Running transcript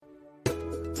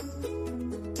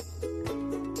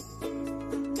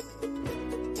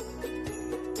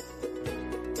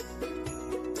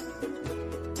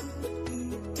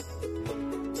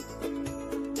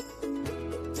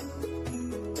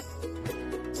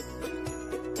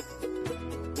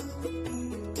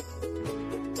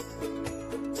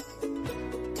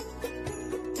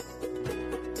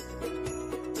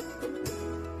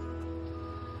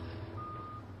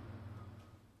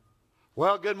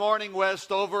Well, good morning,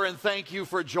 Westover, and thank you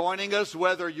for joining us,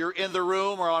 whether you're in the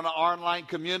room or on our online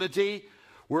community.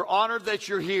 We're honored that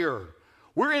you're here.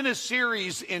 We're in a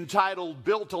series entitled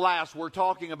Built to Last. We're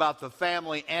talking about the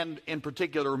family and, in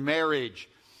particular, marriage.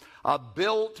 A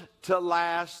built to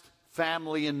last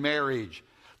family and marriage.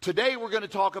 Today, we're going to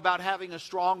talk about having a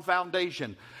strong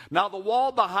foundation. Now, the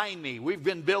wall behind me, we've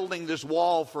been building this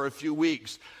wall for a few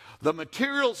weeks. The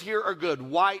materials here are good.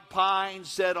 White pine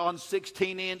set on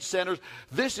 16-inch centers.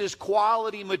 This is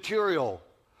quality material.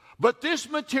 But this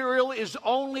material is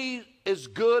only as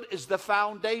good as the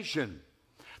foundation.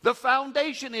 The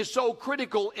foundation is so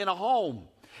critical in a home.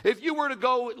 If you were to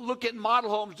go look at model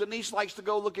homes, Denise likes to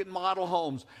go look at model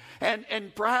homes,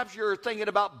 and perhaps you're thinking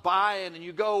about buying, and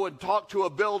you go and talk to a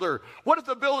builder. What if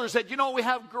the builder said, you know, we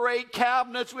have great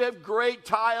cabinets, we have great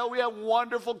tile, we have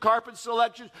wonderful carpet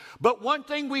selections, but one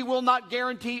thing we will not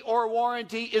guarantee or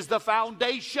warranty is the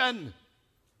foundation.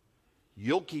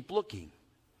 You'll keep looking.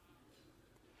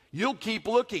 You'll keep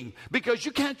looking, because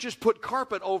you can't just put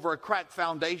carpet over a cracked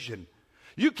foundation.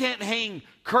 You can't hang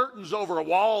curtains over a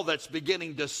wall that's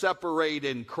beginning to separate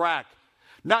and crack.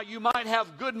 Now, you might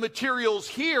have good materials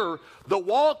here, the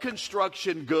wall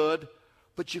construction good,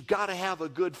 but you've got to have a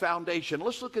good foundation.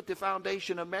 Let's look at the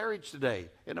foundation of marriage today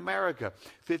in America.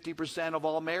 50% of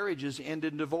all marriages end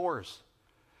in divorce.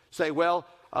 Say, well,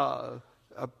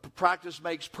 practice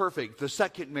makes perfect. The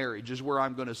second marriage is where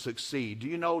I'm going to succeed. Do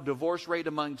you know divorce rate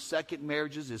among second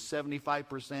marriages is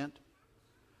 75%?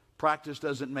 Practice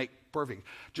doesn't make perfect.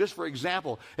 Just for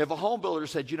example, if a home builder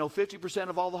said, you know, 50%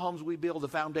 of all the homes we build, the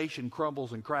foundation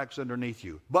crumbles and cracks underneath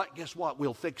you. But guess what?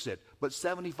 We'll fix it. But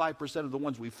 75% of the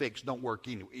ones we fix don't work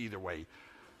either way.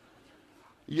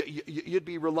 You'd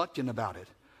be reluctant about it.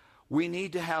 We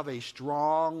need to have a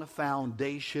strong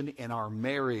foundation in our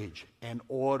marriage in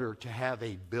order to have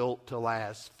a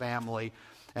built-to-last family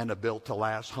and a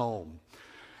built-to-last home.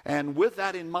 And with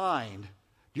that in mind,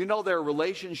 do you know there are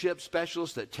relationship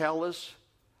specialists that tell us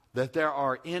that there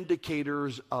are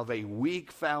indicators of a weak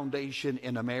foundation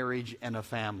in a marriage and a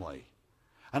family?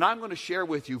 And I'm going to share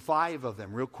with you 5 of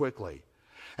them real quickly.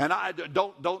 And I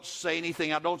don't say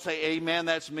anything. I don't say, amen,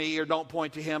 that's me, or don't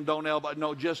point to him, don't elbow.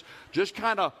 No, just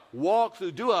kind of walk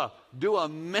through, do a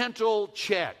mental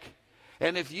check.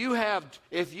 And if you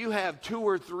have 2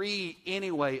 or 3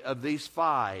 anyway of these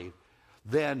 5,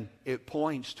 then it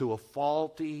points to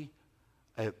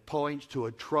it points to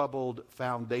a troubled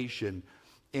foundation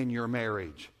in your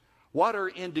marriage. What are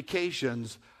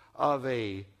indications of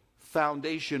a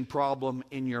foundation problem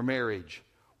in your marriage?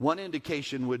 One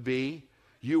indication would be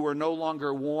you are no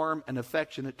longer warm and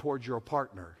affectionate towards your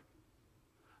partner.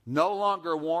 No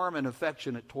longer warm and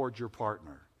affectionate towards your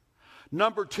partner.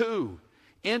 Number 2,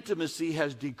 intimacy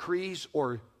has decreased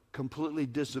or completely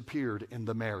disappeared in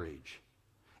the marriage.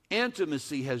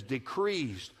 Intimacy has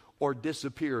decreased or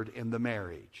disappeared in the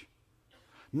marriage.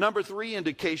 Number 3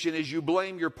 indication is you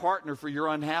blame your partner for your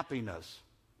unhappiness.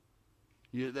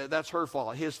 That's her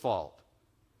fault, his fault.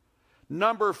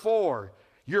 Number 4,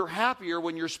 you're happier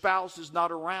when your spouse is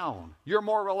not around. You're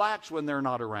more relaxed when they're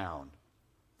not around.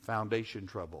 Foundation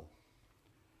trouble.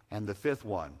 And the 5th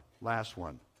one, last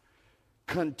one,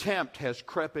 contempt has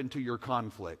crept into your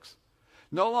conflicts.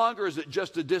 No longer is it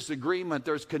just a disagreement.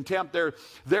 There's contempt.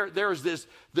 There's this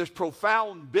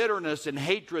profound bitterness and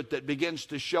hatred that begins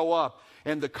to show up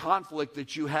in the conflict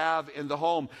that you have in the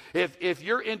home. If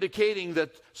you're indicating that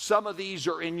some of these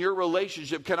are in your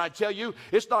relationship, can I tell you,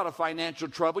 it's not a financial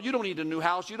trouble. You don't need a new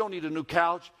house. You don't need a new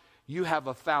couch. You have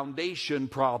a foundation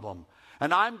problem.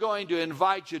 And I'm going to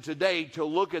invite you today to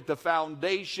look at the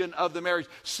foundation of the marriage.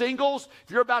 Singles,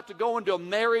 if you're about to go into a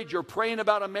marriage, you're praying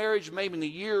about a marriage, maybe in a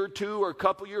year or 2 or a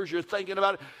couple years you're thinking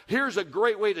about it, here's a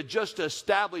great way to just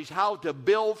establish how to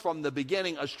build from the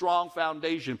beginning a strong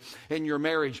foundation in your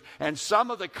marriage. And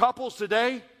some of the couples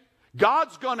today,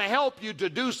 God's going to help you to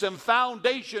do some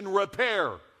foundation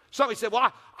repair. Somebody said,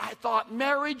 well, I thought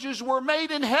marriages were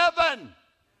made in heaven.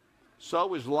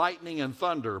 So is lightning and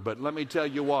thunder, but let me tell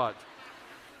you what.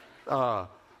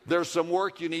 There's some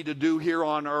work you need to do here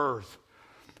on earth.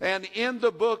 And in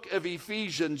the book of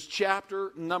Ephesians,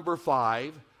 chapter number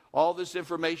 5, all this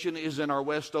information is in our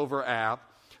Westover app.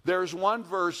 There's one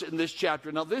verse in this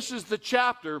chapter. Now, this is the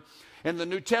chapter in the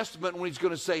New Testament when he's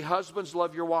going to say, husbands,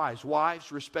 love your wives.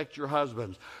 Wives, respect your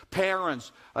husbands.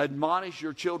 Parents, admonish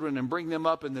your children and bring them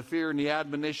up in the fear and the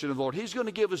admonition of the Lord. He's going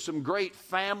to give us some great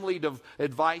family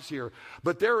advice here.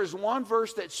 But there is one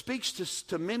verse that speaks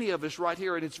to many of us right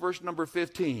here, and it's verse number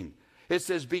 15. It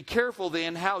says, be careful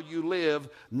then how you live,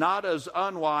 not as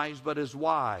unwise, but as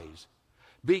wise.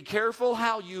 Be careful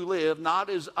how you live, not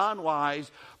as unwise,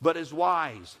 but as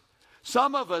wise.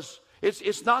 Some of us,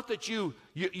 It's not that you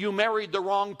married the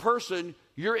wrong person.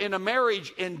 You're in a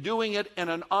marriage and doing it in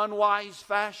an unwise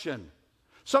fashion.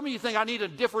 Some of you think, I need a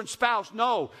different spouse.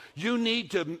 No, you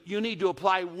need to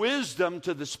apply wisdom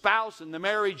to the spouse and the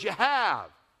marriage you have.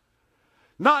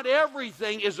 Not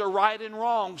everything is a right and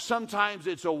wrong. Sometimes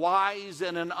it's a wise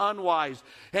and an unwise.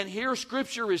 And here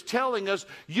Scripture is telling us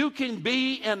you can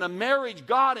be in a marriage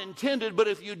God intended, but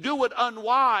if you do it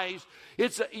unwise,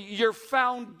 your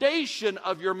foundation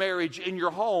of your marriage in your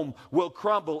home will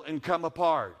crumble and come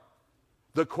apart.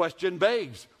 The question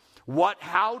begs,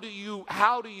 how do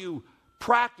you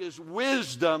practice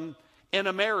wisdom in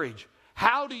a marriage?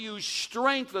 How do you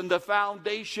strengthen the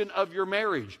foundation of your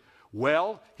marriage?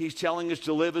 Well, he's telling us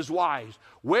to live as wise.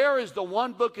 Where is the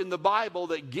one book in the Bible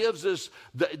that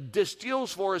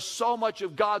distills for us so much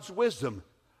of God's wisdom?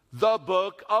 The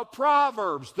book of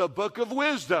Proverbs, the book of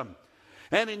wisdom.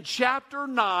 And in chapter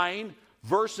 9,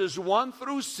 verses 1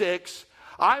 through 6,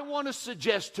 I want to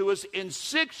suggest to us in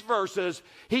 6 verses,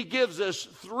 he gives us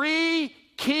 3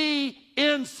 key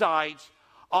insights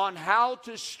on how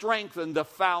to strengthen the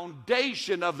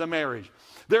foundation of the marriage.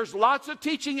 There's lots of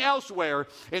teaching elsewhere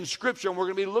in Scripture, and we're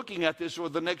going to be looking at this over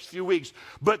the next few weeks.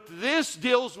 But this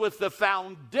deals with the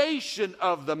foundation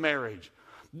of the marriage.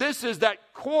 This is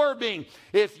that core being.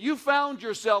 If you found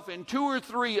yourself in 2 or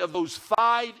 3 of those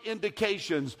 5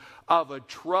 indications of a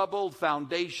troubled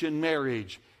foundation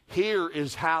marriage, here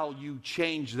is how you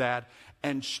change that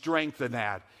and strengthen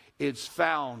that. It's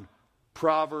found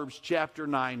Proverbs chapter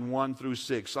 9, 1 through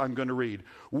 6. I'm going to read.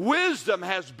 Wisdom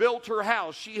has built her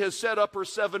house. She has set up her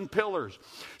 7 pillars.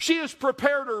 She has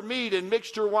prepared her meat and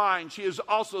mixed her wine. She has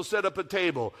also set up a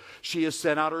table. She has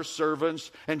sent out her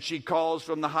servants, and she calls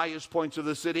from the highest points of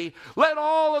the city. Let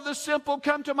all of the simple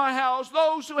come to my house.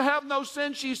 Those who have no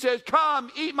sin, she says, come,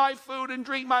 eat my food and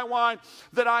drink my wine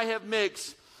that I have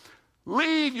mixed.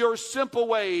 Leave your simple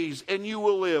ways, and you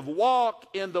will live. Walk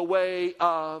in the way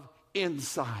of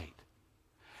insight.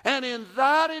 And in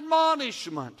that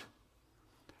admonishment,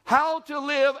 how to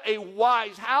live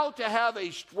how to have a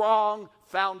strong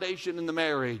foundation in the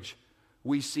marriage,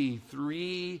 we see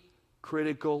 3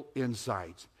 critical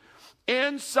insights.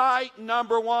 Insight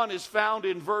number 1 is found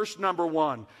in verse number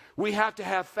 1. We have to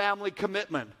have family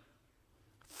commitment.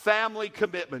 Family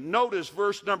commitment. Notice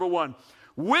verse number 1.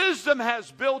 Wisdom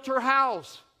has built her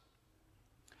house.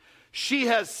 She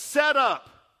has set up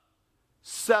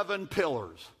 7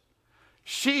 pillars.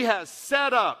 She has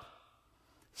set up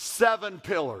 7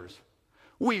 pillars.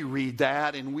 We read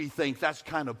that and we think that's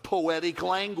kind of poetic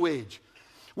language.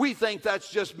 We think that's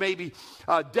just maybe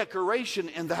a decoration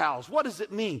in the house. What does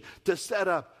it mean to set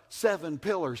up 7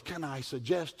 pillars? Can I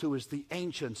suggest to us the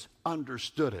ancients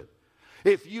understood it?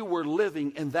 If you were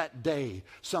living in that day,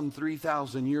 some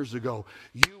 3,000 years ago,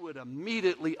 you would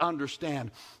immediately understand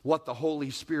what the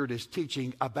Holy Spirit is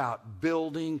teaching about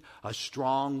building a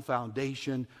strong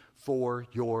foundation for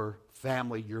your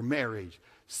family, your marriage.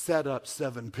 Set up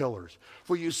 7 pillars.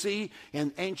 For you see,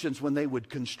 in ancients, when they would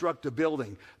construct a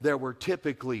building, there were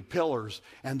typically pillars,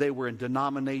 and they were in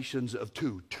denominations of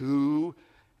 2,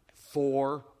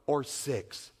 4, or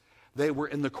 6. They were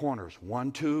in the corners.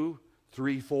 1, 2,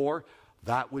 3, 4.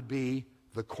 That would be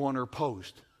the corner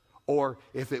post. Or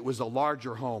if it was a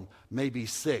larger home, maybe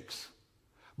 6.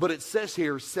 But it says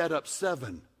here, set up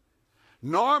 7.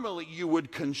 Normally, you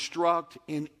would construct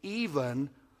in even,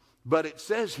 but it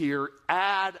says here,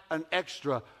 add an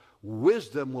extra.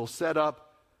 Wisdom will set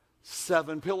up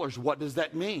 7 pillars. What does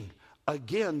that mean?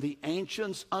 Again, the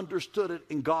ancients understood it,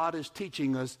 and God is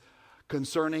teaching us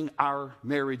concerning our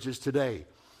marriages today.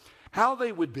 How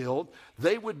they would build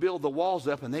the walls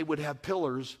up, and they would have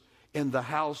pillars in the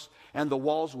house, and the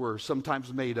walls were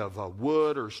sometimes made of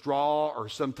wood or straw or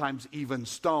sometimes even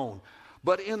stone.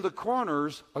 But in the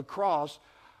corners across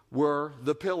were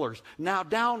the pillars. Now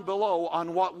down below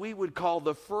on what we would call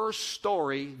the first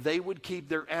story, they would keep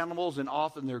their animals and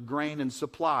often their grain and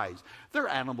supplies. Their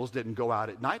animals didn't go out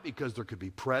at night because there could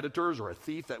be predators or a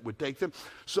thief that would take them.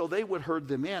 So they would herd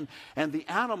them in, and the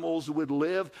animals would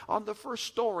live on the first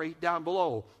story down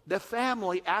below. The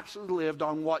family actually lived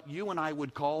on what you and I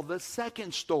would call the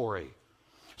second story.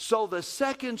 So the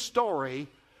second story,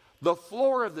 the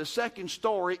floor of the second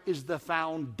story is the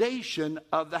foundation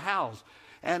of the house.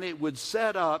 And it would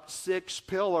set up 6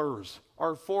 pillars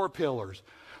or 4 pillars.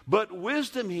 But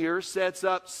wisdom here sets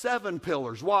up 7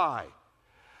 pillars. Why?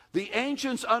 The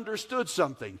ancients understood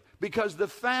something, because the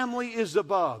family is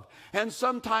above. And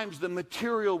sometimes the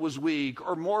material was weak,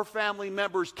 or more family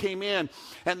members came in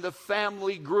and the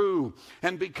family grew.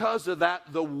 And because of that,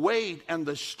 the weight and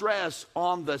the stress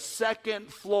on the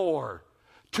second floor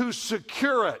to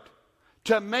secure it,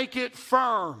 to make it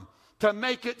firm, to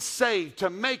make it safe, to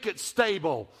make it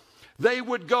stable, they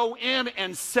would go in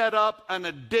and set up an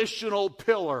additional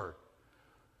pillar.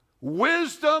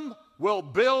 Wisdom will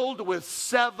build with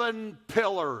 7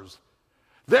 pillars.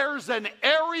 There's an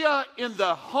area in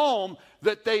the home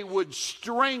that they would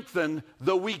strengthen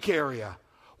the weak area.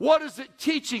 What is it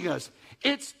teaching us?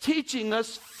 It's teaching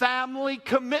us family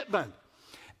commitment.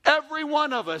 Every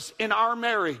one of us in our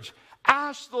marriage,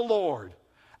 ask the Lord,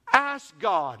 ask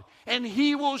God, and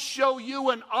He will show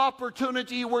you an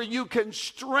opportunity where you can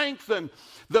strengthen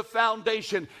the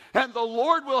foundation. And the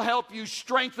Lord will help you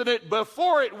strengthen it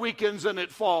before it weakens and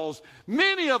it falls.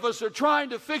 Many of us are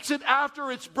trying to fix it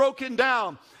after it's broken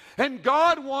down. And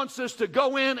God wants us to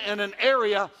go in an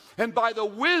area and by the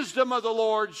wisdom of the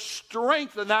Lord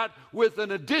strengthen that with an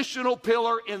additional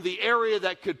pillar in the area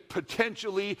that could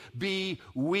potentially be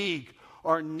weak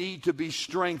or need to be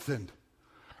strengthened.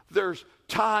 There's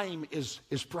time is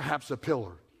perhaps a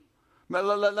pillar.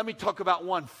 Let me talk about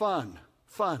one.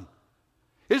 Fun.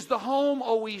 Is the home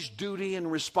always duty and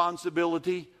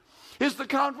responsibility? Is the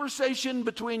conversation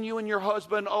between you and your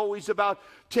husband always about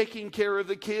taking care of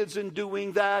the kids and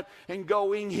doing that and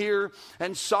going here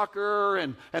and soccer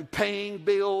and paying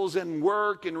bills and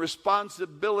work and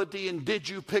responsibility and did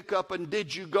you pick up and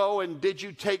did you go and did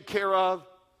you take care of?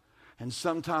 And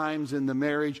sometimes in the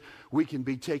marriage, we can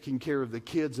be taking care of the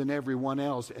kids and everyone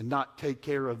else and not take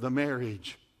care of the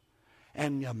marriage.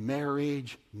 And a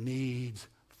marriage needs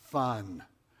fun.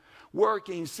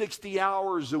 Working 60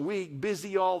 hours a week,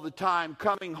 busy all the time,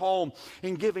 coming home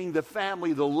and giving the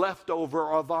family the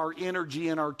leftover of our energy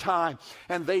and our time,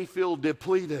 and they feel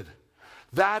depleted.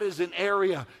 That is an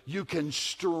area you can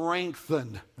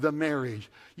strengthen the marriage.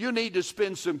 You need to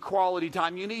spend some quality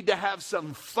time. You need to have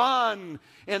some fun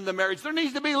in the marriage. There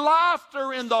needs to be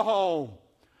laughter in the home.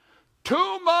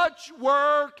 Too much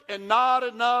work and not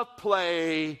enough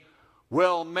play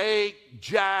will make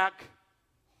Jack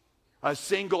a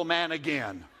single man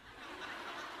again.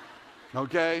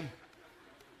 Okay?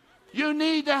 You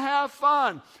need to have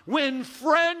fun. When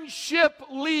friendship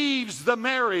leaves the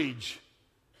marriage,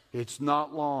 it's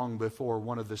not long before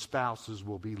one of the spouses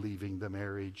will be leaving the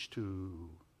marriage too.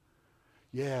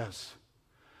 Yes.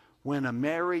 When a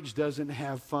marriage doesn't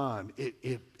have fun,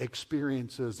 it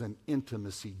experiences an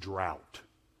intimacy drought.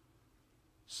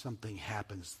 Something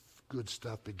happens, good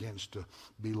stuff begins to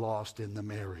be lost in the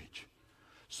marriage.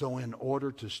 So in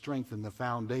order to strengthen the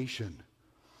foundation,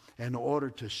 in order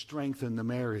to strengthen the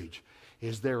marriage,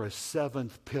 is there a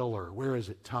 7th pillar? Where is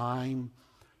it? Time,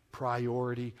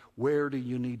 priority. Where do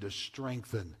you need to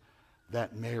strengthen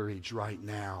that marriage right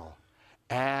now?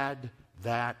 Add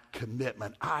that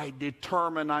commitment. I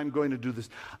determine I'm going to do this.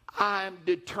 I'm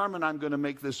determined I'm going to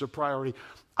make this a priority.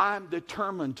 I'm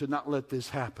determined to not let this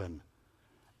happen.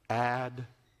 Add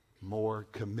more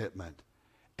commitment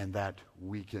in that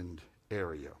weakened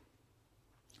area.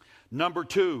 Number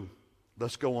 2,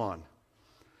 let's go on.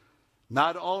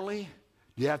 Not only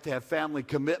do you have to have family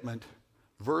commitment,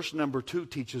 verse number 2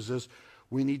 teaches us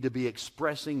we need to be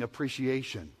expressing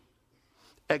appreciation.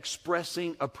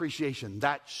 Expressing appreciation.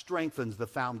 That strengthens the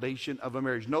foundation of a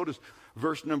marriage. Notice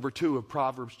verse number 2 of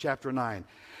Proverbs chapter 9.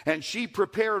 And she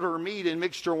prepared her meat and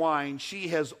mixed her wine. She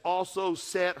has also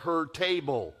set her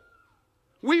table.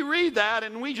 We read that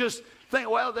and we just think,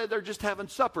 well, they're just having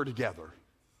supper together.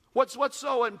 What's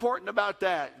so important about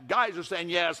that? Guys are saying,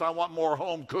 yes, I want more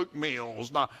home-cooked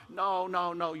meals.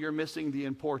 No, you're missing the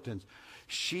importance.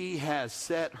 She has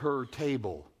set her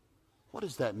table. What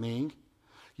does that mean?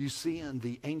 You see, in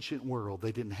the ancient world,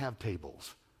 they didn't have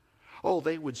tables. Oh,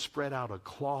 they would spread out a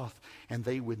cloth and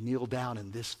they would kneel down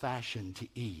in this fashion to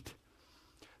eat.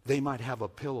 They might have a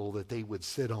pillow that they would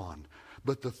sit on.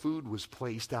 But the food was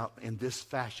placed out in this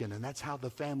fashion, and that's how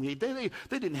the family ate. They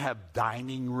didn't have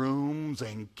dining rooms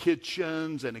and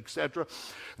kitchens and etc.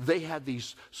 They had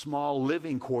these small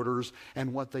living quarters,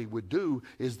 and what they would do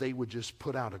is they would just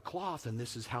put out a cloth, and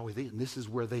this is how they ate, and this is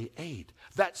where they ate.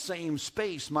 That same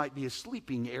space might be a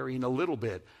sleeping area in a little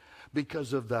bit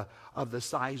because of the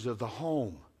size of the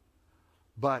home.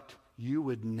 But you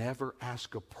would never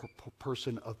ask a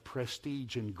person of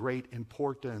prestige and great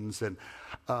importance and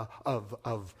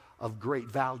of great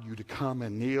value to come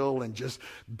and kneel and just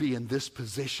be in this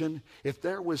position. If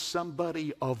there was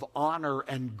somebody of honor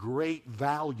and great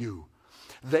value,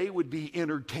 they would be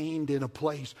entertained in a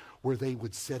place where they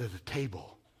would sit at a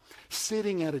table.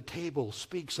 Sitting at a table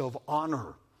speaks of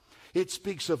honor. It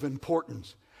speaks of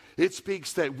importance. It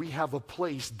speaks that we have a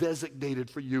place designated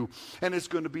for you, and it's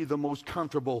going to be the most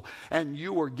comfortable, and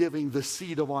you are giving the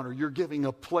seat of honor. You're giving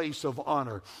a place of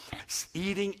honor.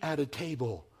 Eating at a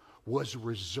table was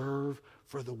reserved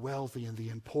for the wealthy and the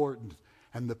important,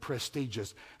 and the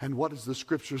prestigious. And what does the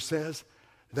scripture says?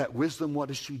 That wisdom, what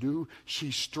does she do?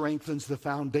 She strengthens the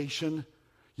foundation.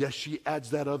 Yes, she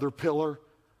adds that other pillar,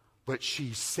 but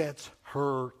she sets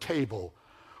her table.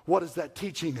 What is that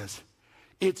teaching us?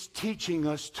 It's teaching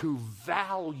us to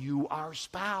value our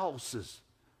spouses.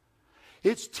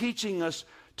 It's teaching us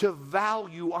to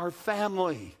value our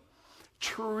family.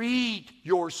 Treat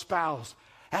your spouse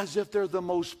as if they're the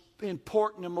most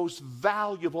important and most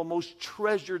valuable, most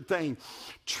treasured thing.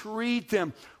 Treat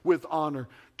them with honor.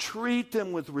 Treat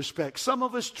them with respect. Some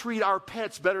of us treat our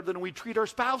pets better than we treat our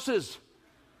spouses.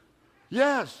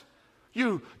 Yes.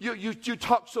 You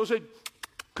talk, so say,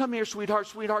 come here, sweetheart,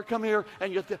 come here.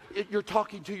 And you're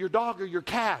talking to your dog or your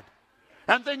cat.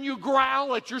 And then you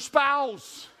growl at your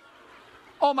spouse.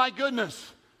 Oh my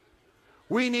goodness.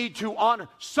 We need to honor.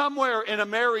 Somewhere in a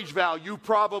marriage vow, you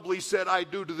probably said, I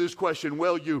do to this question,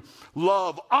 will you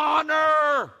love,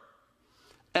 honor,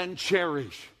 and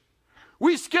cherish?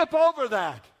 We skip over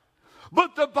that.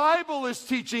 But the Bible is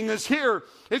teaching us here,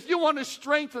 if you want to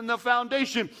strengthen the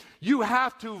foundation, you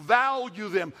have to value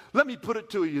them. Let me put it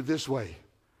to you this way.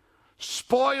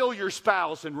 Spoil your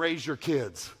spouse and raise your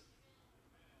kids.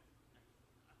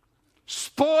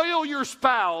 Spoil your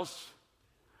spouse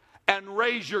and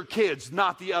raise your kids,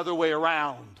 not the other way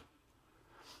around.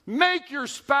 Make your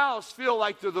spouse feel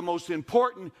like they're the most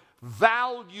important,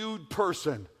 valued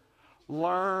person.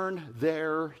 Learn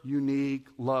their unique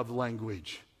love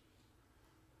language.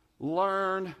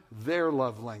 Learn their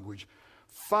love language.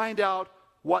 Find out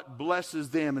what blesses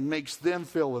them and makes them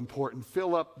feel important.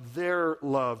 Fill up their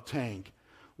love tank.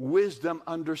 Wisdom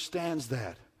understands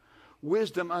that.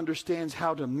 Wisdom understands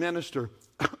how to minister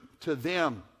to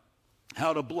them,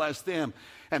 how to bless them,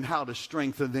 and how to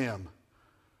strengthen them.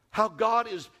 How God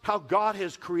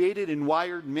has created and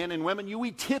wired men and women.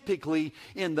 We typically,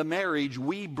 in the marriage,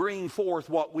 we bring forth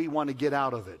what we want to get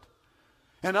out of it.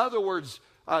 In other words,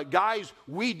 guys,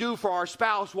 we do for our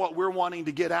spouse what we're wanting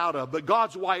to get out of. But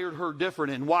God's wired her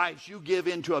different. And wives, you give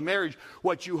into a marriage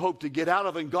what you hope to get out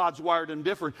of. And God's wired them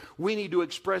different. We need to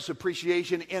express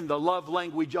appreciation in the love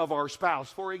language of our spouse.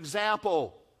 For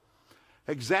example,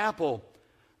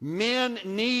 men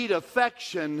need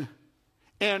affection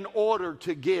in order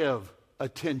to give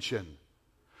attention.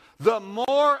 The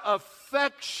more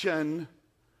affection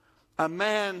a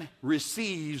man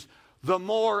receives, the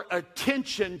more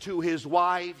attention to his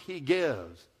wife he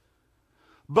gives.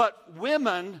 But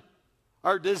women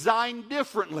are designed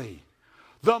differently.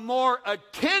 The more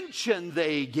attention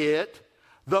they get,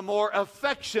 the more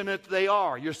affectionate they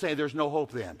are. You're saying there's no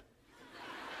hope then.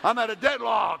 I'm at a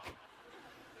deadlock.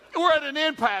 We're at an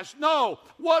impasse. No.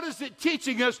 What is it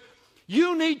teaching us?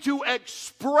 You need to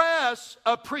express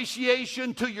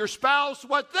appreciation to your spouse,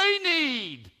 what they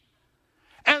need.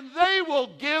 And they will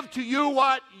give to you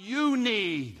what you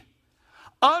need.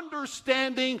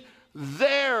 Understanding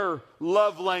their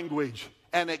love language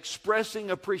and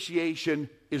expressing appreciation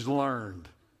is learned.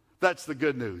 That's the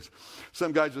good news.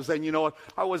 Some guys are saying, you know what,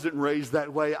 I wasn't raised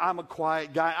that way. I'm a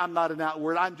quiet guy. I'm not an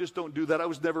outward. I just don't do that. I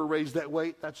was never raised that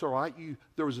way. That's all right.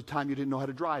 There was a time you didn't know how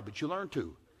to drive, but you learned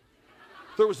to.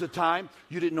 There was a time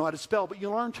you didn't know how to spell, but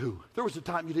you learned to. There was a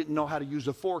time you didn't know how to use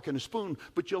a fork and a spoon,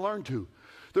 but you learned to.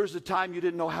 There was a time you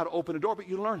didn't know how to open a door, but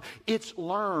you learned. It's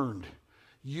learned.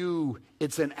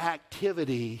 It's an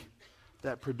activity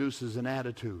that produces an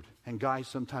attitude. And guys,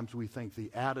 sometimes we think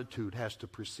the attitude has to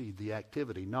precede the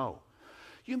activity. No.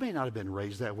 You may not have been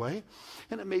raised that way,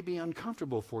 and it may be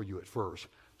uncomfortable for you at first.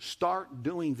 Start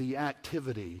doing the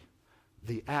activity.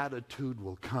 The attitude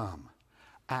will come.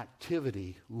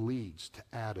 Activity leads to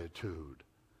attitude.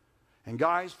 And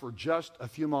guys, for just a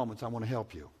few moments, I want to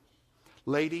help you.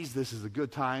 Ladies, this is a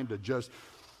good time to just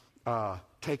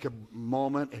take a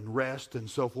moment and rest and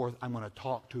so forth. I'm going to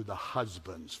talk to the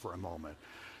husbands for a moment.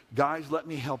 Guys, let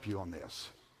me help you on this.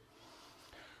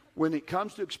 When it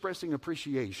comes to expressing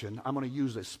appreciation, I'm going to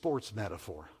use a sports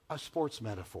metaphor. A sports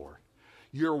metaphor.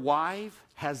 Your wife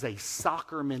has a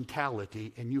soccer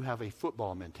mentality and you have a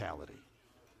football mentality.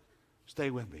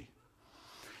 Stay with me.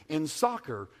 In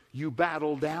soccer, you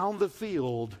battle down the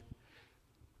field.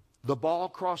 The ball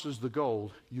crosses the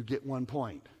goal, you get 1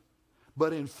 point.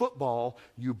 But in football,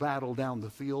 you battle down the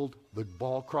field, the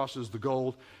ball crosses the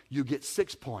goal, you get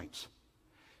 6 points.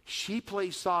 She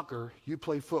plays soccer, you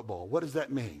play football. What does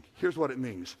that mean? Here's what it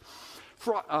means.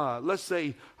 Let's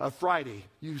say Friday,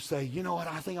 you say, you know what,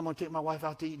 I think I'm going to take my wife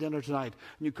out to eat dinner tonight.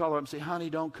 And you call her up and say, honey,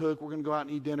 don't cook. We're going to go out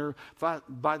and eat dinner.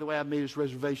 By the way, I've made us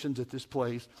reservations at this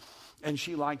place. And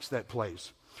she likes that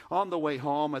place. On the way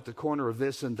home, at the corner of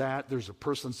this and that, there's a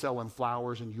person selling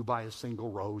flowers, and you buy a single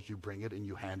rose, you bring it, and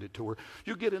you hand it to her.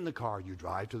 You get in the car, you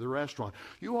drive to the restaurant.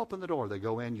 You open the door, they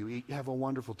go in, you eat, you have a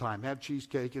wonderful time. Have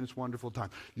cheesecake, and it's a wonderful time.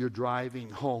 You're driving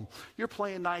home. You're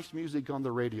playing nice music on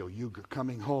the radio. You're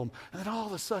coming home, and then all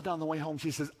of a sudden on the way home,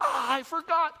 she says, I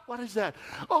forgot. What is that?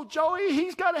 Oh, Joey,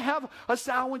 he's got to have a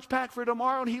sandwich pack for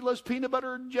tomorrow, and he loves peanut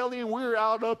butter and jelly, and we're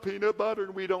out of peanut butter,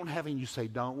 and we don't have it. And you say,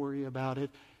 don't worry about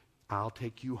it. I'll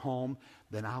take you home,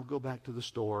 then I'll go back to the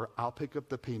store. I'll pick up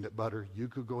the peanut butter. You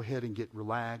could go ahead and get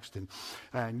relaxed,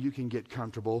 and you can get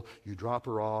comfortable. You drop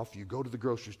her off. You go to the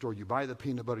grocery store. You buy the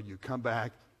peanut butter. You come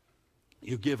back.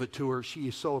 You give it to her. She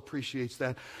so appreciates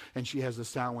that, and she has the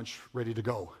sandwich ready to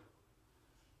go.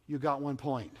 You got 1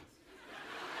 point.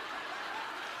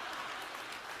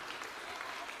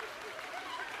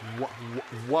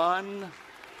 One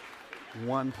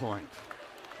point.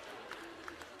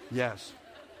 Yes.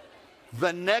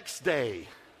 The next day,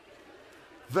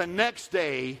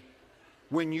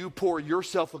 when you pour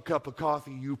yourself a cup of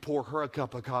coffee, you pour her a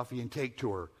cup of coffee and take to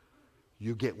her,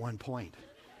 you get 1 point.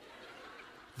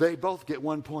 They both get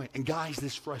 1 point. And guys,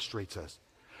 this frustrates us.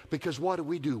 Because what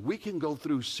do? We can go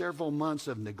through several months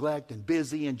of neglect and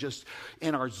busy and just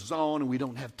in our zone, and we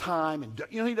don't have time. And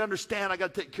you need to understand, I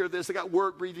got to take care of this. I got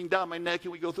work breathing down my neck,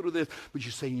 and we go through this. But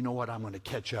you say, you know what? I'm going to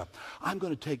catch up. I'm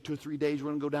going to take 2 or 3 days. We're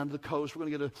going to go down to the coast. We're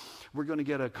going to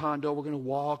get a condo. We're going to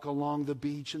walk along the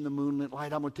beach in the moonlit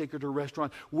light. I'm going to take her to a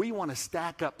restaurant. We want to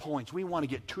stack up points. We want to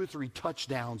get 2 or 3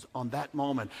 touchdowns on that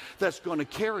moment. That's going to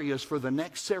carry us for the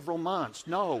next several months.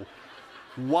 No,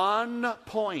 1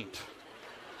 point.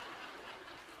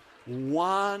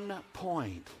 1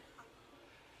 point.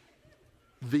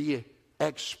 The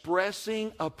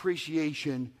expressing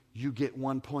appreciation, you get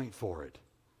 1 point for it.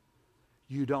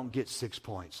 You don't get 6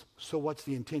 points. So what's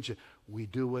the intention? We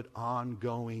do it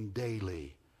ongoing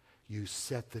daily. You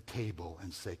set the table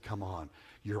and say, come on,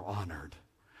 you're honored.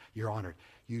 You're honored.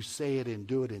 You say it and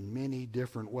do it in many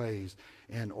different ways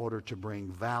in order to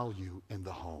bring value in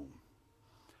the home.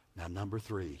 Now, number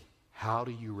 3, how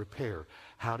do you repair?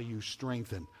 How do you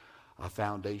strengthen a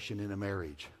foundation in a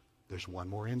marriage? There's one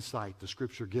more insight the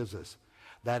Scripture gives us.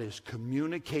 That is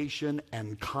communication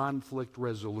and conflict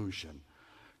resolution.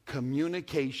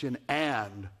 Communication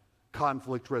and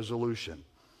conflict resolution.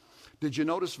 Did you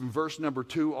notice from verse number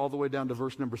 2 all the way down to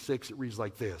verse number 6, it reads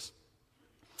like this.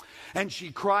 And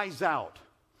she cries out.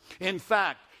 In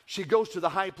fact, she goes to the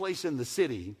high place in the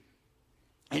city,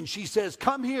 and she says,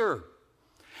 come here.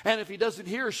 And if he doesn't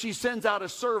hear, she sends out a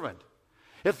servant.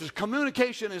 If the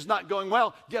communication is not going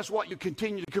well, guess what? You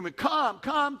continue to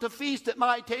come to feast at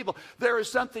my table. There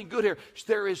is something good here.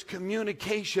 There is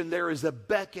communication. There is a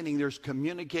beckoning. There's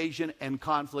communication and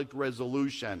conflict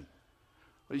resolution.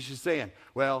 What is she saying?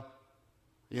 Well,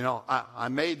 you know, I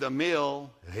made the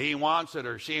meal. He wants it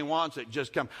or she wants it.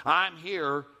 Just come. I'm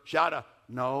here. Shout out.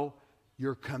 No,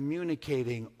 you're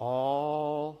communicating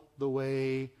all the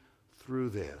way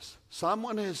through this.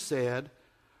 Someone has said,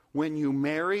 when you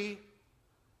marry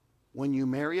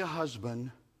a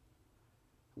husband,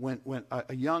 when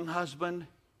a young husband,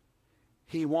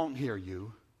 he won't hear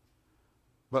you.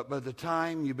 But by the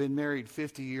time you've been married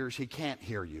 50 years, he can't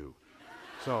hear you.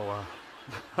 So,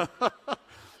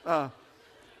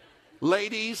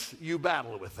 ladies, you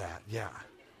battle with that. Yeah.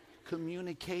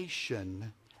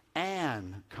 Communication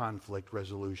and conflict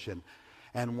resolution.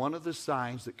 And one of the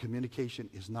signs that communication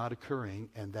is not occurring,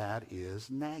 and that is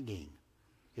nagging.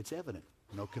 It's evident.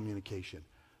 No communication.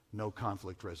 No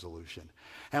conflict resolution.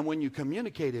 And when you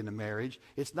communicate in a marriage,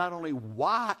 it's not only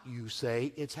what you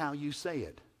say, it's how you say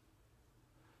it.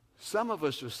 Some of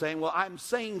us are saying, well, I'm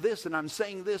saying this and I'm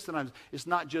saying this, and it's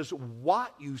not just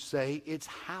what you say, it's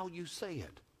how you say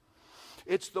it.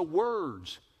 It's the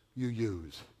words you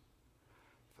use.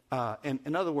 And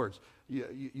in other words,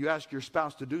 you ask your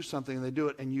spouse to do something and they do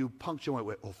it, and you punctuate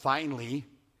with, well, finally,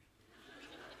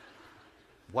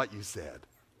 what you said.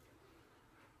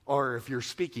 Or if you're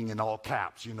speaking in all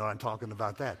caps, you know I'm talking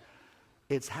about that.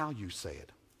 It's how you say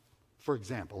it. For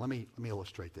example, let me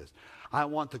illustrate this. I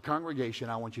want the congregation,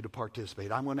 I want you to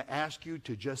participate. I'm going to ask you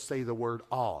to just say the word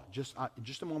all. Just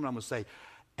a moment, I'm going to say,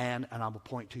 and I'm going to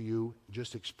point to you.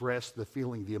 Just express the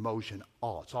feeling, the emotion,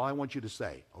 all. It's all I want you to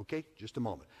say, okay? Just a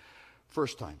moment.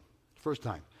 First time.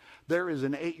 There is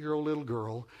an 8-year-old little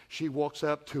girl. She walks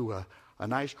up to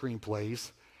an ice cream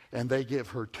place, and they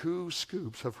give her 2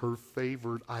 scoops of her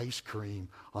favorite ice cream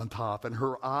on top. And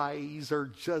her eyes are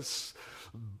just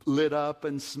lit up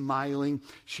and smiling.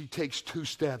 She takes 2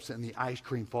 steps and the ice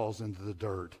cream falls into the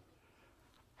dirt.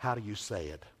 How do you say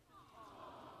it?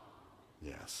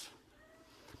 Yes.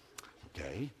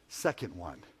 Okay. Second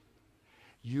one.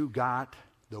 You got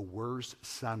the worst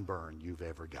sunburn you've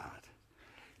ever got.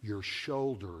 Your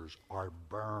shoulders are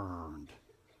burned.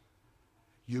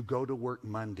 You go to work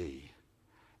Monday,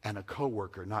 and a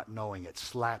coworker, not knowing it,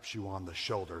 slaps you on the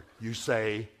shoulder. You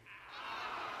say,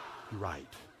 right.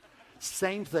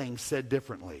 Same thing said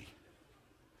differently.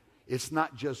 It's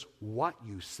not just what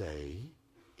you say,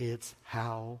 it's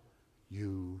how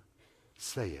you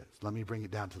say it. Let me bring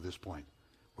it down to this point.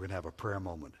 We're going to have a prayer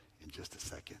moment in just a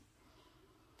second.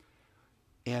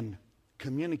 In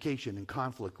communication and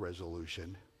conflict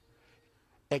resolution,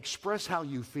 express how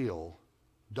you feel,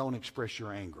 don't express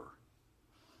your anger.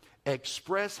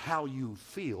 Express how you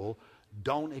feel,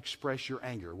 don't express your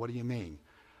anger. What do you mean?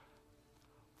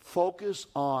 Focus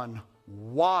on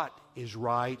what is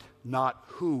right, not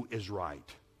who is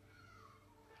right.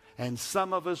 And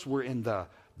some of us were in the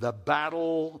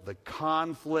battle, the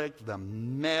conflict, the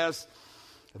mess,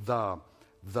 the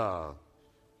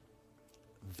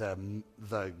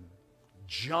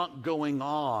junk going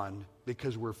on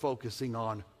because we're focusing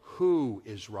on who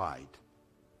is right.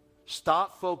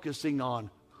 Stop focusing on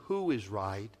who is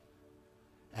right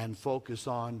and focus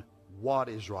on what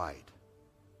is right.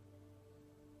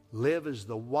 Live as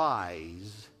the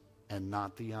wise and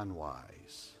not the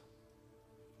unwise.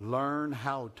 Learn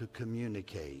how to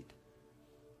communicate.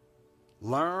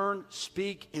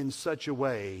 Speak in such a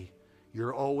way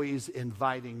you're always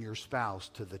inviting your spouse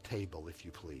to the table, if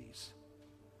you please.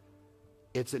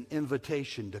 It's an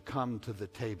invitation to come to the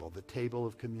table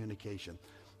of communication,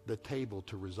 the table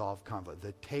to resolve conflict,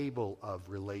 the table of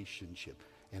relationship.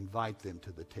 Invite them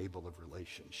to the table of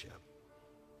relationship.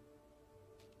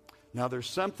 Now there's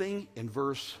something in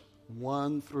verse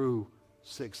 1 through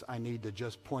 6 I need to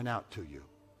just point out to you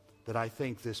that I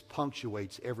think this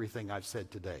punctuates everything I've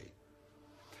said today.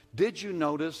 Did you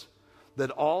notice that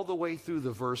all the way through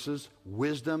the verses,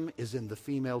 wisdom is in the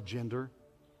female gender?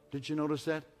 Did you notice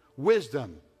that?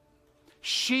 Wisdom.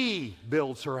 She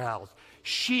builds her house.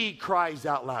 She cries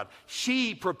out loud.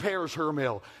 She prepares her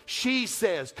meal. She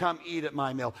says, come eat at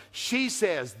my meal. She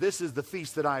says, this is the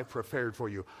feast that I have prepared for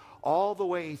you. All the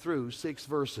way through 6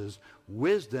 verses,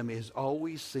 wisdom is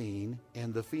always seen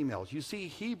in the females. You see,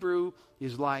 Hebrew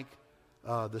is like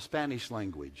the Spanish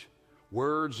language.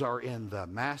 Words are in the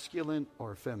masculine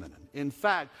or feminine. In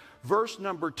fact, verse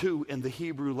number 2 in the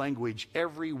Hebrew language,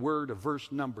 every word of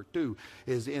verse number 2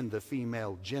 is in the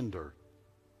female gender.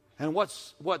 And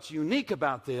what's unique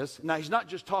about this, now he's not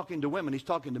just talking to women, he's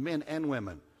talking to men and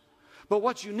women. But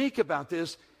what's unique about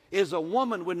this is a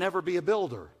woman would never be a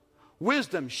builder.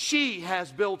 Wisdom, she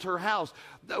has built her house.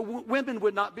 Women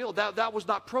would not build. That was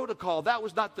not protocol. That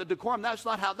was not the decorum. That's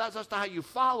not how you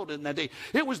followed it in that day.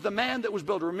 It was the man that was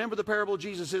builder. Remember the parable of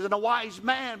Jesus says, and a wise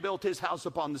man built his house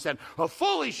upon the sand. A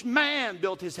foolish man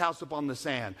built his house upon the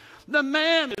sand. The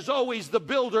man is always the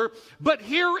builder, but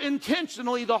here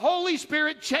intentionally the Holy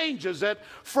Spirit changes it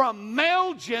from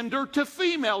male gender to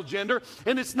female gender.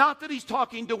 And it's not that he's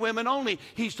talking to women only.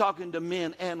 He's talking to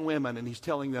men and women, and he's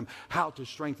telling them how to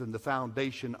strengthen the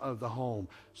foundation of the home.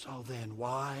 So then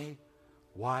why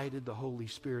did the Holy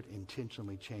Spirit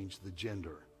intentionally change the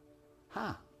gender?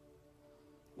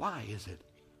 Why is it?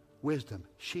 Wisdom,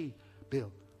 she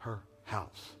built her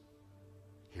house.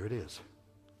 Here it is.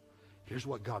 Here's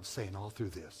what God's saying all through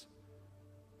this.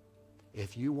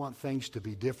 If you want things to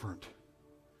be different,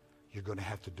 you're going to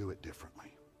have to do it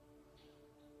differently.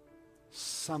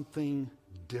 Something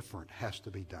different has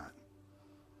to be done.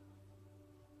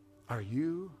 Are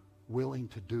you willing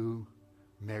to do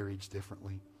marriage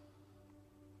differently?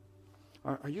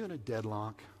 Are you in a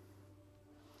deadlock?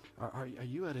 Are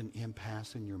you at an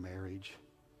impasse in your marriage?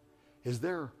 Is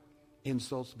there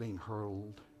insults being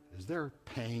hurled? Is there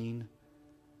pain?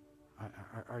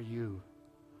 Are you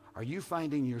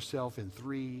finding yourself in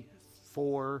 3,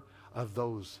 4 of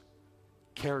those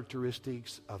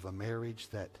characteristics of a marriage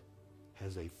that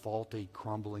has a faulty,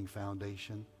 crumbling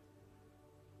foundation?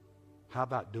 How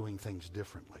about doing things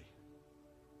differently?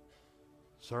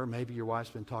 Sir, maybe your wife's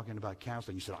been talking about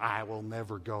counseling. You said, I will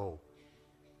never go.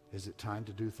 Is it time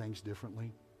to do things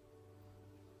differently?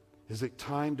 Is it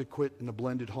time to quit in a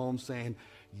blended home saying,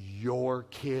 your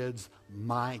kids,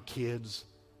 my kids,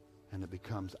 and it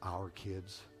becomes our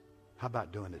kids? How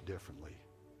about doing it differently?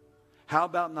 How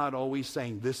about not always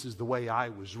saying, this is the way I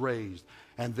was raised,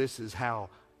 and this is how,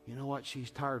 you know what, she's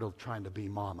tired of trying to be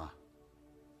mama.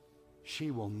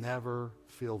 She will never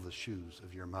fill the shoes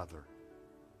of your mother.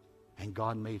 And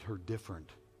God made her different,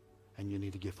 and you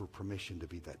need to give her permission to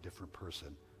be that different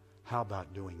person. How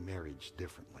about doing marriage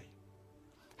differently?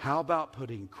 How about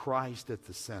putting Christ at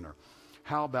the center?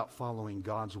 How about following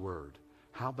God's word?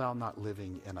 How about not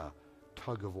living in a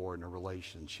tug of war in a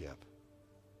relationship?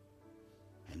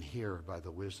 And here, by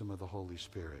the wisdom of the Holy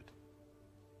Spirit,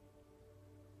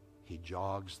 he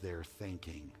jogs their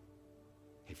thinking.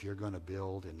 If you're going to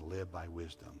build and live by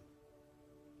wisdom,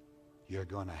 you're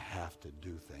going to have to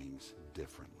do things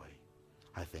differently.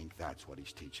 I think that's what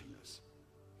he's teaching us.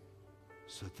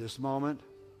 So at this moment,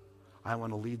 I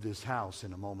want to lead this house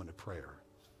in a moment of prayer.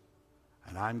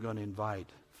 And I'm going to invite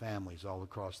families all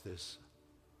across this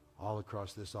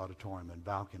auditorium and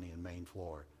balcony and main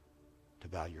floor to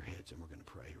bow your heads, and we're going to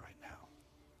pray right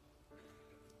now.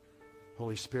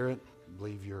 Holy Spirit, I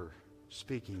believe you're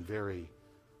speaking very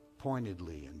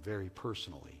pointedly and very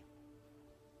personally.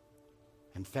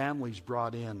 And families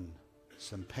brought in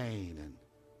some pain, and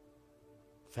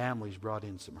families brought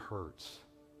in some hurts.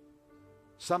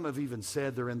 Some have even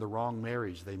said they're in the wrong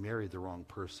marriage. They married the wrong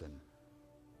person.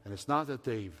 And it's not that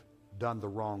they've done the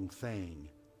wrong thing.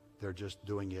 They're just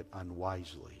doing it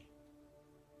unwisely.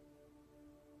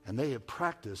 And they have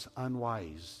practiced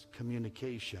unwise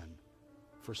communication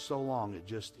for so long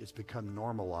it's become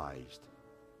normalized.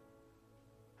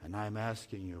 And I'm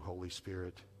asking you, Holy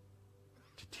Spirit,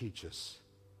 to teach us,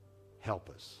 help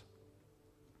us,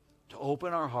 to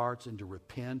open our hearts and to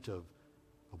repent of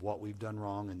what we've done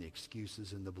wrong and the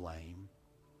excuses and the blame,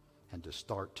 and to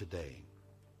start today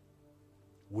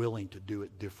willing to do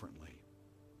it differently,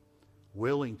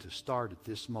 willing to start at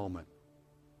this moment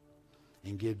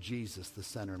and give Jesus the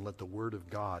center and let the Word of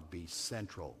God be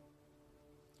central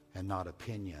and not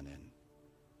opinion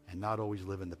and not always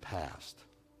live in the past.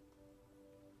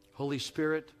 Holy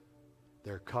Spirit,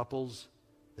 there are couples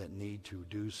that need to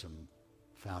do some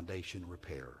foundation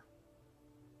repair.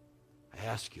 I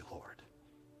ask you, Lord,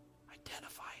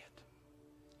 identify it.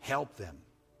 Help them.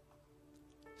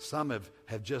 Some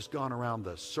have just gone around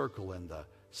the circle and the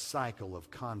cycle of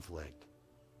conflict.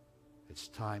 It's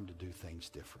time to do things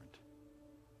different.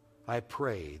 I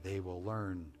pray they will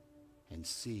learn and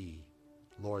see,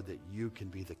 Lord, that you can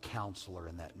be the counselor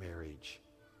in that marriage.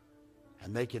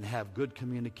 And they can have good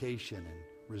communication and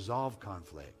resolve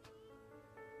conflict.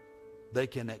 They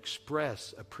can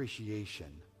express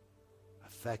appreciation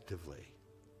effectively.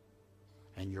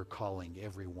 And you're calling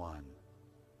everyone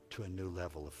to a new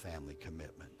level of family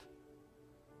commitment.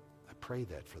 I pray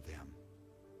that for them.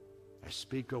 I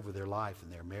speak over their life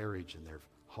and their marriage and their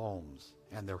homes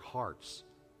and their hearts.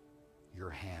 Your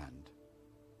hand,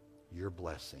 your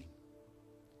blessing,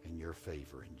 and your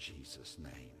favor in Jesus'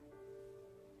 name.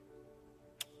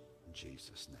 In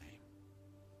Jesus' name.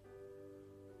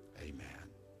 Amen.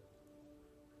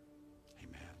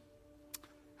 Amen.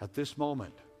 At this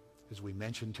moment, as we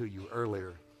mentioned to you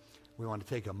earlier, we want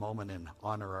to take a moment and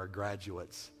honor our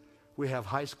graduates. We have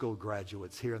high school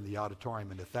graduates here in the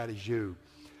auditorium, and if that is you,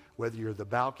 whether you're the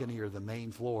balcony or the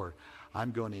main floor,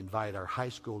 I'm going to invite our high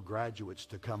school graduates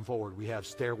to come forward. We have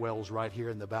stairwells right here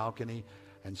in the balcony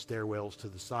and stairwells to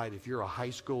the side. If you're a high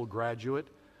school graduate,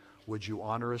 would you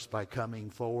honor us by coming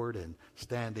forward and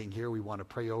standing here? We want to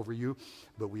pray over you,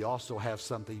 but we also have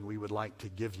something we would like to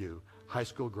give you. High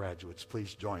school graduates,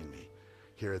 please join me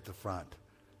here at the front.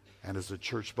 And as a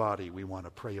church body, we want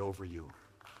to pray over you.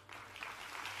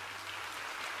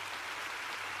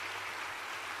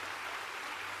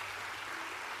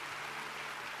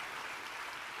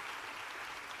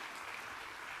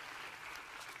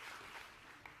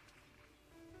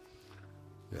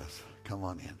 Yes, come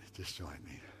on in. Just join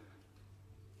me.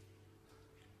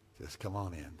 Just come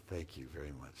on in. Thank you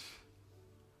very much.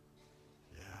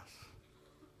 Yes.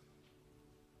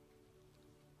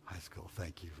 High school,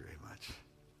 thank you very much.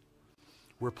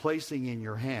 We're placing in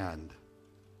your hand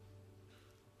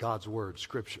God's Word,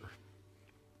 Scripture.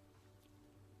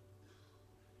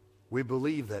 We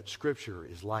believe that Scripture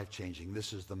is life-changing.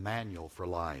 This is the manual for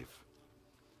life.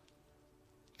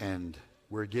 And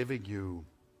we're giving you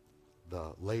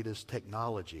the latest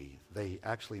technology. They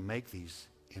actually make these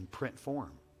in print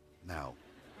form now.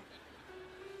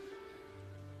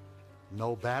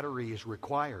 No battery is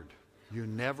required. You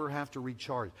never have to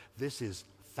recharge. This is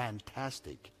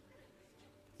fantastic.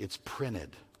 It's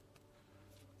printed.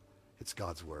 It's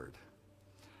God's Word.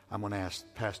 I'm going to ask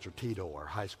Pastor Tito, our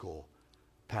high school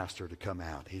pastor, to come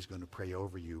out. He's going to pray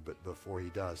over you, but before he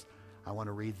does, I want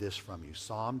to read this from you.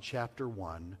 Psalm chapter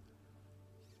 1,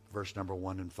 verse number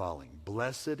 1 and following.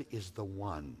 Blessed is the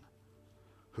one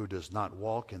who does not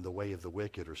walk in the way of the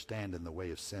wicked or stand in the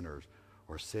way of sinners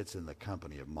or sits in the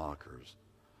company of mockers,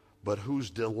 but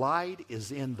whose delight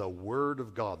is in the Word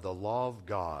of God, the law of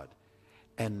God,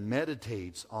 and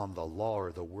meditates on the law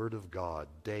or the Word of God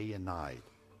day and night.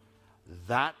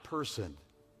 That person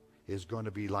is going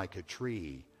to be like a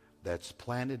tree that's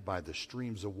planted by the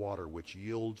streams of water, which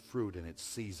yield fruit in its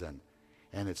season,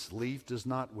 and its leaf does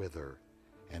not wither,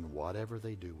 and whatever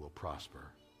they do will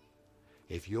prosper.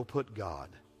 If you'll put God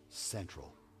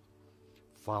central,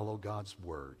 follow God's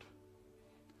word.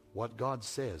 What God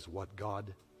says, what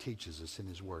God teaches us in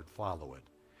his word, follow it.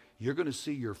 You're going to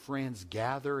see your friends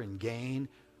gather and gain,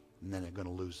 and then they're going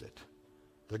to lose it.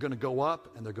 They're going to go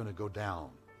up and they're going to go down.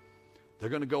 They're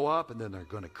going to go up and then they're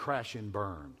going to crash and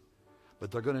burn.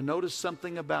 But they're going to notice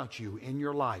something about you in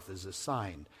your life as a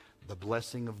sign, the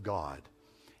blessing of God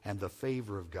and the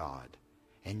favor of God.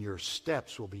 And your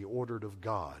steps will be ordered of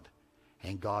God,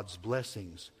 and God's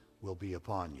blessings will be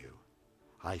upon you.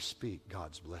 I speak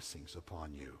God's blessings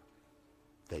upon you,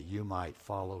 that you might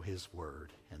follow his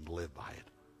word and live by it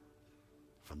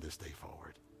from this day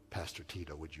forward. Pastor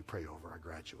Tito, would you pray over our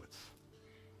graduates?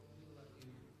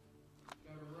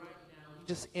 God, right now, we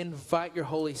just invite your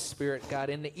Holy Spirit,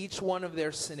 God, into each one of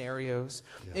their scenarios,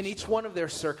 in each one of their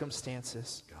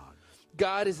circumstances.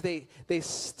 God, as they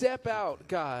step out,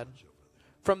 God,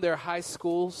 from their high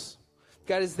schools,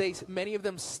 God, as many of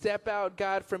them step out,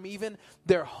 God, from even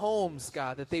their homes,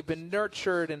 God, that they've been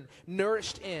nurtured and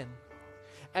nourished in,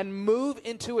 and move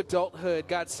into adulthood,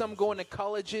 God, some going to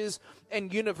colleges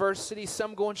and universities,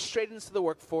 some going straight into the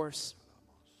workforce.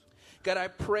 God, I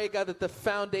pray, God, that the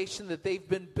foundation that they've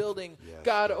been building,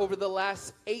 God, over the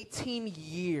last 18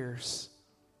 years,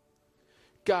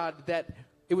 God, that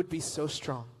it would be so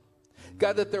strong.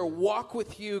 God, that their walk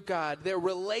with you, God, their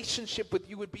relationship with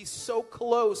you would be so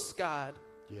close, God.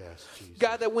 Yes, Jesus.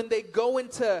 God, that when they go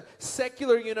into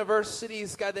secular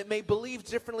universities, God, that may believe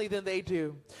differently than they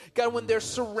do. God, when they're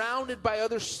surrounded by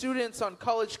other students on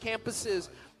college campuses,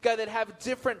 God, that have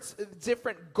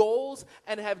different goals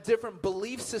and have different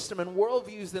belief system and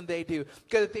worldviews than they do.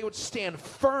 God, that they would stand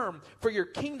firm for your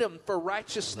kingdom, for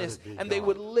righteousness, and they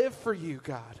would live for you,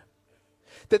 God.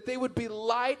 That they would be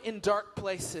light in dark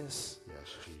places.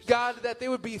 God, that they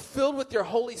would be filled with your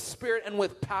Holy Spirit and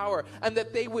with power, and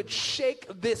that they would shake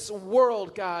this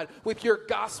world, God, with your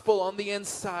gospel on the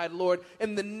inside, Lord.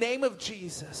 In the name of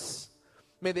Jesus,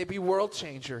 may they be world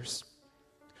changers,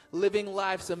 living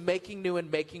lives of making new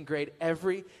and making great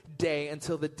every day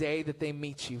until the day that they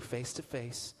meet you face to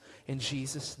face. In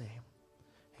Jesus' name,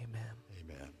 amen.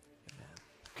 Amen. Amen.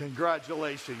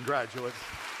 Congratulations, graduates.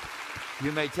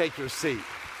 You may take your seat.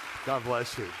 God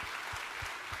bless you.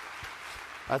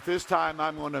 At this time,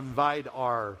 I'm going to invite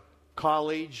our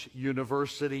college,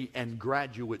 university, and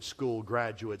graduate school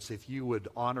graduates, if you would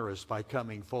honor us by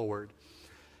coming forward.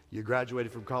 You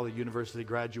graduated from college, university,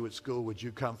 graduate school. Would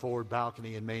you come forward,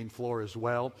 balcony and main floor as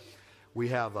well? We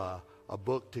have a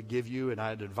book to give you, and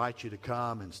I'd invite you to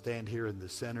come and stand here in the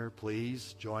center.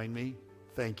 Please join me.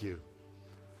 Thank you.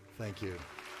 Thank you.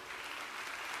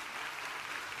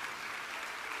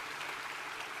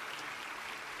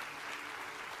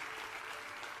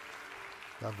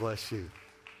 God bless you.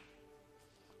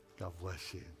 God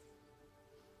bless you.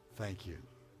 Thank you.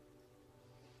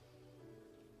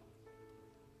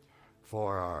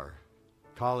 For our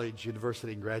college,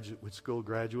 university, and graduate school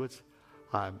graduates,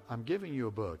 I'm giving you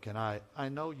a book, and I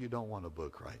know you don't want a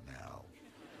book right now.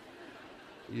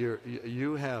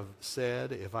 You have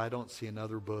said, if I don't see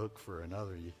another book for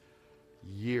another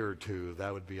year or two,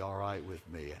 that would be all right with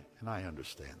me, and I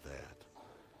understand that.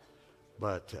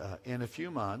 But in a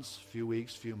few months, few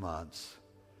weeks, few months,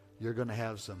 you're going to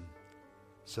have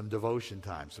some devotion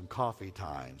time, some coffee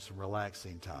time, some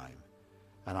relaxing time.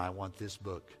 And I want this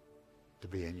book to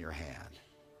be in your hand.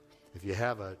 If you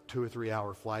have a 2 or 3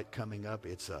 hour flight coming up,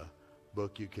 it's a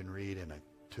book you can read in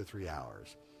 2 or 3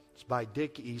 hours. It's by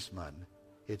Dick Eastman.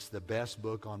 It's the best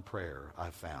book on prayer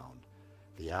I've found.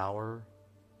 The Hour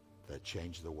That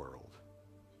Changed the World.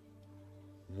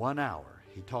 1 hour,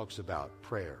 he talks about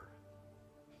prayer.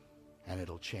 And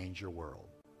it'll change your world.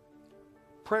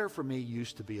 Prayer for me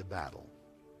used to be a battle.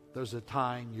 There was a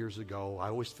time years ago, I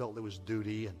always felt it was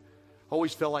duty, and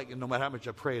always felt like no matter how much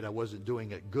I prayed, I wasn't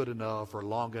doing it good enough or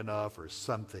long enough or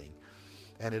something.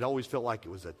 And it always felt like it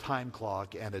was a time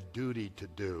clock and a duty to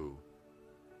do.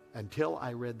 Until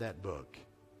I read that book.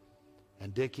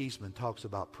 And Dick Eastman talks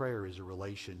about prayer as a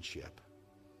relationship.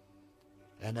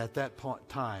 And at that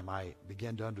time, I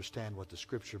began to understand what the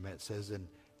scripture meant. It says,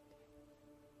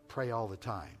 pray all the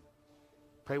time.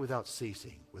 Pray without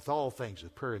ceasing. With all things,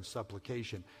 with prayer and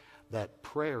supplication. That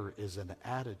prayer is an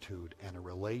attitude and a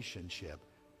relationship.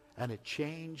 And it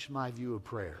changed my view of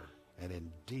prayer. And it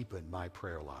deepened my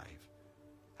prayer life.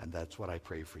 And that's what I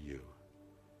pray for you.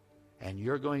 And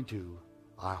you're going to,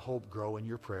 I hope, grow in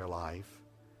your prayer life.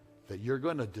 That you're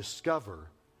going to discover,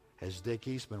 as Dick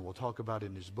Eastman will talk about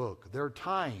in his book, there are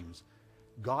times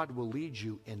God will lead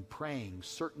you in praying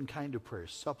certain kind of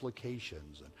prayers,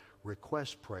 supplications and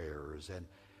request prayers and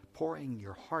pouring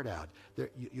your heart out,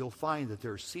 you'll find that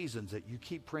there are seasons that you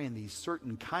keep praying these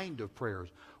certain kind of prayers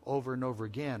over and over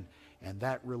again, and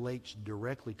that relates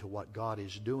directly to what God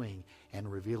is doing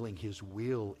and revealing His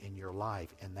will in your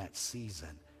life in that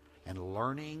season. And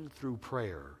learning through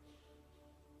prayer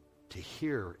to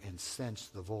hear and sense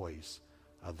the voice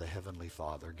of the Heavenly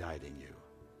Father guiding you.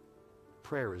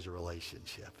 Prayer is a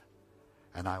relationship.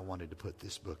 And I wanted to put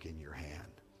this book in your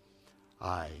hand.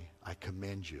 I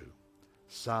commend you.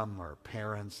 Some are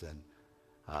parents, and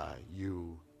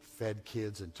you fed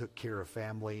kids and took care of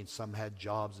family, and some had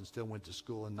jobs and still went to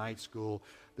school and night school.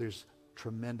 There's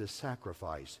tremendous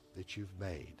sacrifice that you've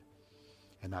made.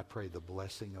 And I pray the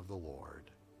blessing of the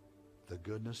Lord, the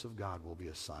goodness of God will be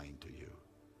assigned to you.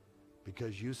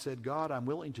 Because you said, God, I'm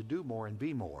willing to do more and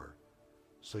be more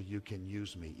so you can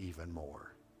use me even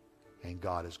more. And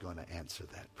God is going to answer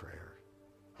that prayer.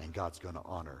 And God's going to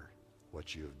honor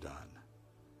what you have done.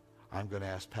 I'm going to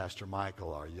ask Pastor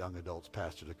Michael, our young adults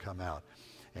pastor, to come out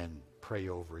and pray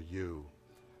over you.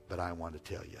 But I want to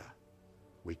tell you,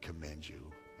 we commend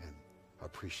you and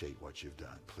appreciate what you've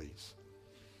done. Please.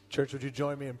 Church, would you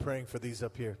join me in praying for these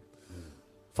up here?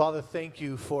 Father, thank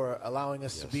you for allowing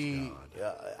us to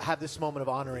have this moment of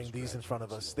honoring these in front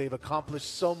of us. They've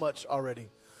accomplished so much already.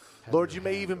 Lord, you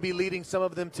may even be leading some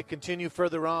of them to continue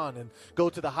further on and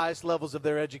go to the highest levels of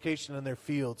their education and their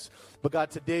fields. But God,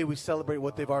 today we celebrate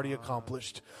what they've already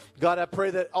accomplished. God, I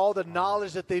pray that all the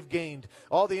knowledge that they've gained,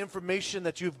 all the information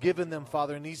that you've given them,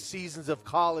 Father, in these seasons of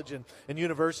college and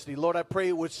university, Lord, I pray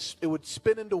it would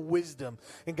spin into wisdom.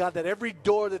 And God, that every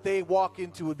door that they walk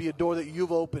into would be a door that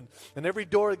you've opened. And every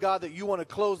door, God, that you want to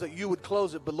close, that you would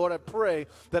close it. But Lord, I pray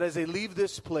that as they leave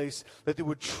this place, that they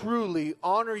would truly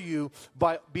honor you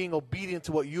by being obedient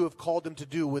to what you have called them to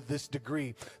do with this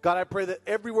degree. God, I pray that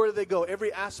everywhere they go,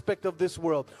 every aspect of this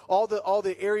world, all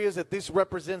the areas that this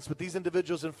represents with these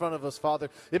individuals in front of us, Father,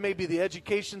 it may be the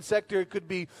education sector, it could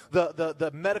be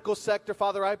the medical sector,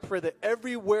 Father, I pray that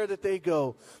everywhere that they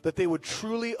go, that they would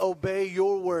truly obey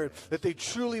your word, that they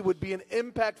truly would be an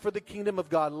impact for the kingdom of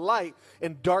God, light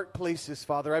in dark places,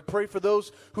 Father. I pray for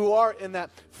those who are in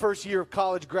that first year of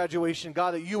college graduation,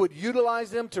 God, that you would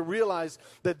utilize them to realize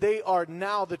that they are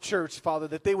now the church, Father,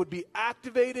 that they would be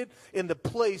activated in the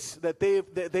place that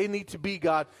they need to be,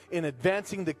 God, in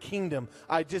advancing the kingdom.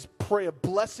 I just pray a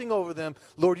blessing over them.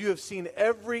 Lord, you have seen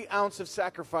every ounce of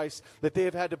sacrifice that they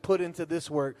have had to put into this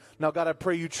work. Now, God, I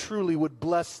pray you truly would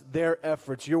bless their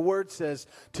efforts. Your word says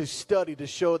to study, to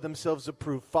show themselves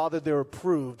approved. Father, they're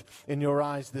approved in your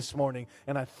eyes this morning,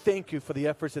 and I thank you for the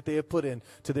efforts that they have put in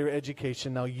to their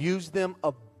education. Now, use them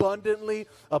abundantly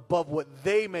above what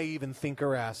they may even think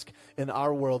or ask in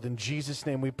our world. In Jesus'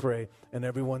 name we pray. And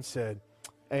everyone said,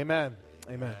 amen.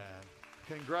 Amen.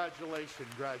 Congratulations,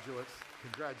 graduates.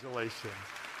 Congratulations.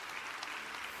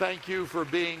 Thank you for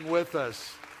being with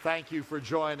us. Thank you for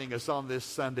joining us on this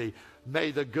Sunday.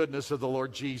 May the goodness of the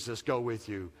Lord Jesus go with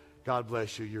you. God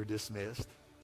bless you. You're dismissed.